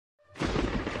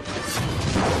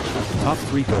Top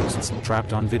 3 Ghosts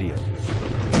Trapped on Video.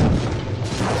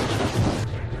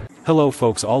 Hello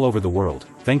folks all over the world,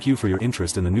 thank you for your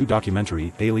interest in the new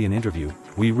documentary, Alien Interview,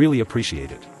 we really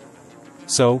appreciate it.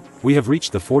 So, we have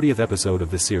reached the 40th episode of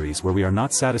this series where we are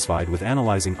not satisfied with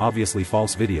analyzing obviously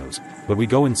false videos, but we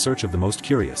go in search of the most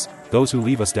curious, those who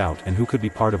leave us doubt and who could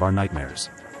be part of our nightmares.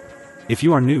 If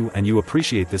you are new and you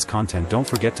appreciate this content, don't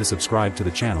forget to subscribe to the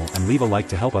channel and leave a like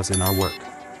to help us in our work.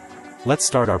 Let's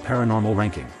start our paranormal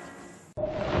ranking.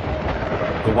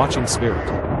 The Watching Spirit.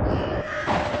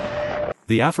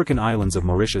 The African islands of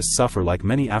Mauritius suffer, like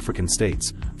many African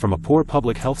states, from a poor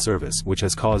public health service which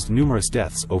has caused numerous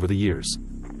deaths over the years.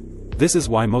 This is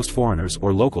why most foreigners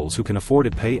or locals who can afford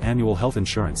it pay annual health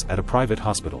insurance at a private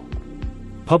hospital.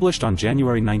 Published on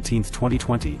January 19,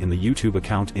 2020 in the YouTube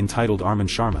account entitled Arman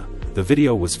Sharma, the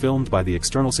video was filmed by the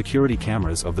external security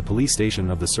cameras of the police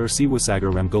station of the Sir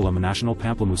Siwasagar Ramgoolam National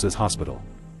Pamplemousses Hospital.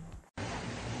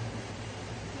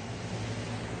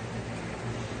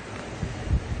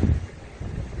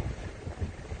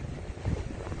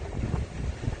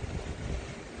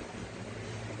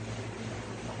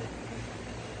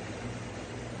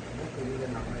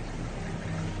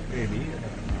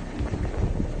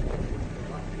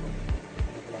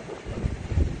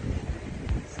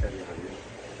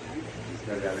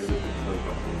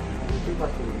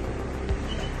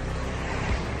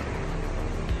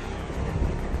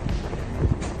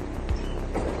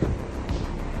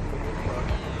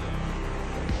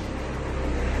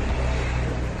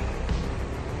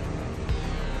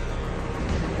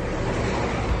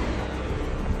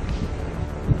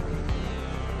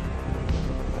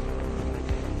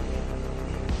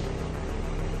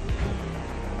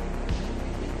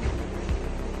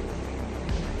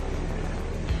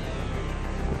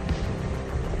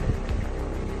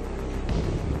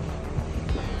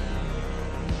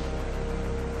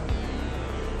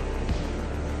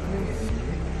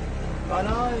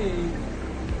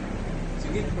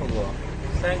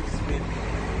 Thanks, babe.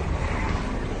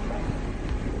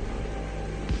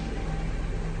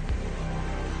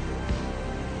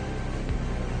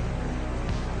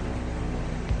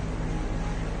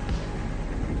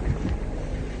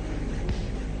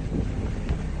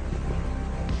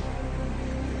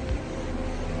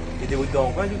 Ide udang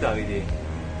kan juga ide.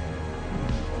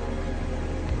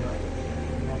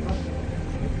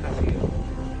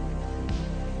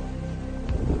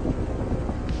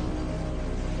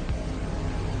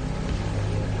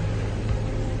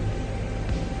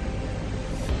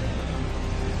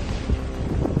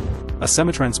 A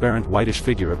semi-transparent whitish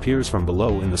figure appears from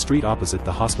below in the street opposite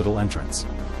the hospital entrance.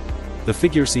 The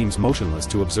figure seems motionless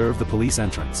to observe the police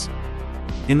entrance.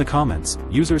 In the comments,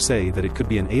 users say that it could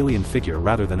be an alien figure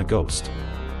rather than a ghost.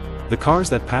 The cars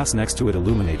that pass next to it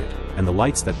illuminated, and the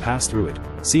lights that pass through it,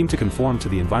 seem to conform to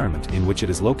the environment in which it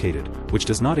is located, which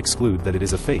does not exclude that it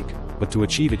is a fake, but to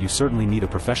achieve it you certainly need a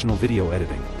professional video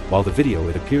editing, while the video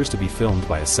it appears to be filmed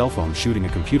by a cell phone shooting a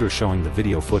computer showing the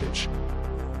video footage.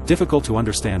 Difficult to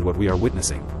understand what we are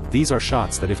witnessing. These are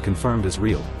shots that, if confirmed as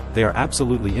real, they are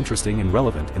absolutely interesting and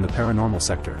relevant in the paranormal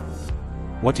sector.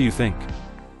 What do you think?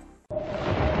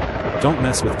 Don't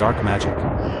mess with dark magic.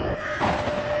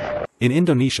 In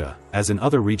Indonesia, as in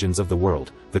other regions of the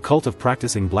world, the cult of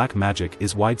practicing black magic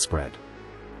is widespread.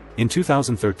 In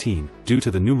 2013, due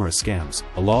to the numerous scams,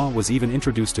 a law was even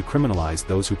introduced to criminalize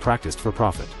those who practiced for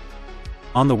profit.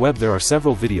 On the web there are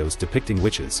several videos depicting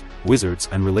witches, wizards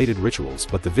and related rituals,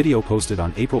 but the video posted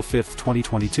on April 5,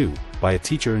 2022, by a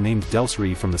teacher named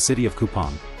Delsri from the city of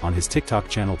Kupang, on his TikTok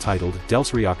channel titled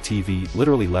Delsriok TV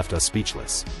literally left us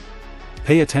speechless.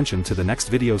 Pay attention to the next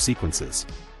video sequences.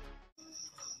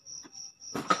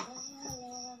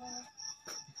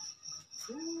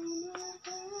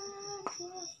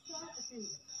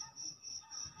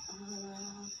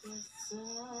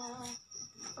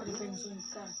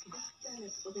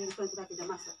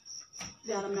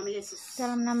 Dalam nama Yesus.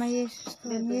 Dalam nama Yesus,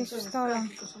 Tuhan Yesus tolong.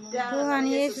 Tuhan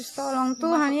Yesus tolong.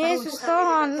 Tuhan Yesus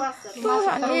tolong.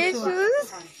 Tuhan Yesus.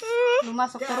 Lu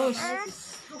masuk terus.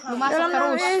 Lu masuk Dalam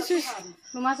nama terus. Yesus.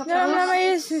 Lu masuk Dalam terus. nama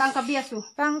Yesus. Tangkap dia, Su.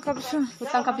 Tangkap su. Lu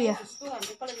tangkap dia.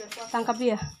 Tangkap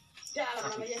dia.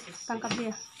 Tangkap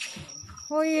dia.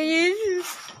 Oh ya Yesus.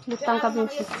 Lu tangkap dia,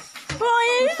 Su. Oh Lu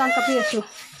Yesus. tangkap dia, Su.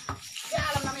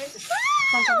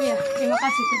 Tangkap dia. Terima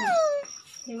kasih, Tuhan.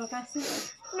 Terima kasih.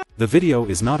 The video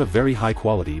is not of very high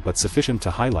quality but sufficient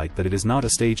to highlight that it is not a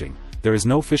staging. There is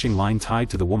no fishing line tied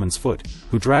to the woman's foot,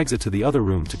 who drags it to the other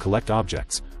room to collect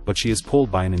objects, but she is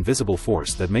pulled by an invisible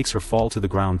force that makes her fall to the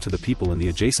ground to the people in the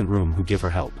adjacent room who give her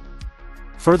help.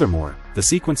 Furthermore, the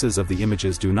sequences of the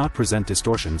images do not present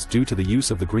distortions due to the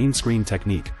use of the green screen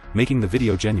technique, making the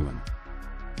video genuine.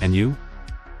 And you?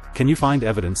 Can you find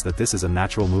evidence that this is a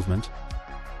natural movement?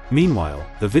 Meanwhile,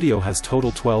 the video has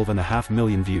totaled 12.5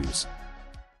 million views.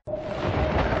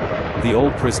 The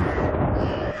Old Prisoner.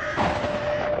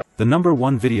 The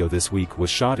 #1 video this week was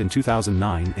shot in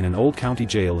 2009 in an old county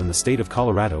jail in the state of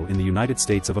Colorado in the United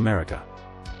States of America.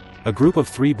 A group of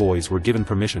 3 boys were given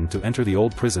permission to enter the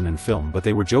old prison and film, but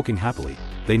they were joking happily.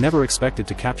 They never expected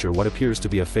to capture what appears to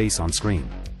be a face on screen.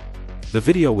 The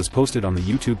video was posted on the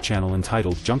YouTube channel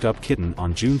entitled Junked Up Kitten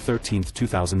on June 13,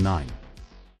 2009.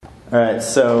 Alright,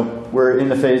 so we're in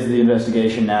the phase of the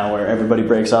investigation now where everybody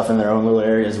breaks off in their own little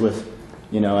areas with,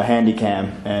 a handy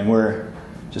cam, and we're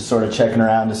just sort of checking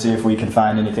around to see if we can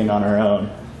find anything on our own.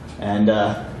 And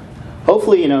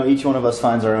hopefully, each one of us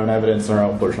finds our own evidence and our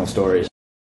own personal stories.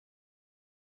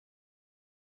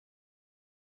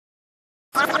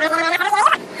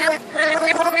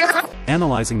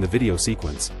 Analyzing the video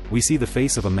sequence, we see the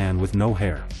face of a man with no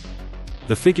hair.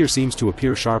 The figure seems to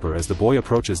appear sharper as the boy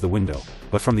approaches the window,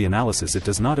 but from the analysis it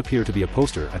does not appear to be a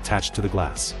poster attached to the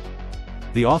glass.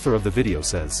 The author of the video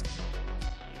says,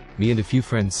 "Me and a few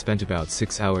friends spent about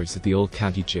 6 hours at the old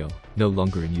county jail, no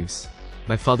longer in use.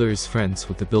 My father is friends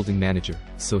with the building manager,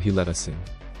 so he let us in.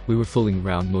 We were fooling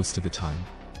around most of the time.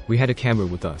 We had a camera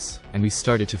with us, and we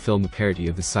started to film a parody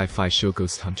of the sci-fi show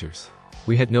Ghost Hunters.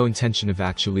 We had no intention of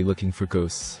actually looking for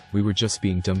ghosts, we were just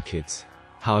being dumb kids.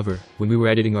 However, when we were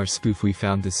editing our spoof we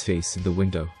found this face in the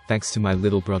window, thanks to my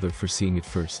little brother for seeing it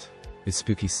first. It's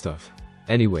spooky stuff.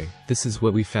 Anyway, this is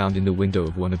what we found in the window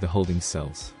of one of the holding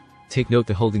cells. Take note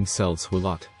the holding cells were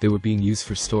locked, they were being used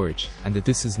for storage, and that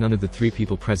this is none of the 3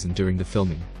 people present during the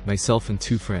filming, myself and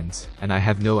 2 friends, and I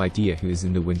have no idea who is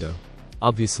in the window.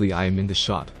 Obviously I am in the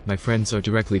shot, my friends are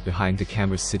directly behind the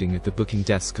camera sitting at the booking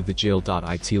desk of the jail.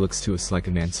 It looks to us like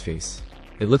a man's face.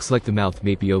 It looks like the mouth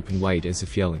may be open wide as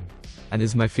if yelling. And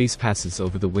as my face passes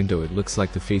over the window it looks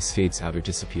like the face fades out or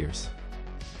disappears."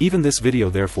 Even this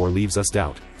video therefore leaves us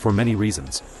doubt, for many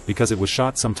reasons, because it was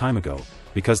shot some time ago,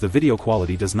 because the video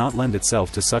quality does not lend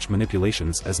itself to such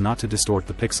manipulations as not to distort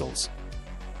the pixels.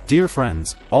 Dear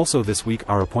friends, also this week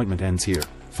our appointment ends here.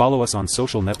 Follow us on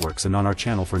social networks and on our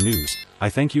channel for news. I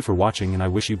thank you for watching and I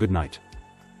wish you good night.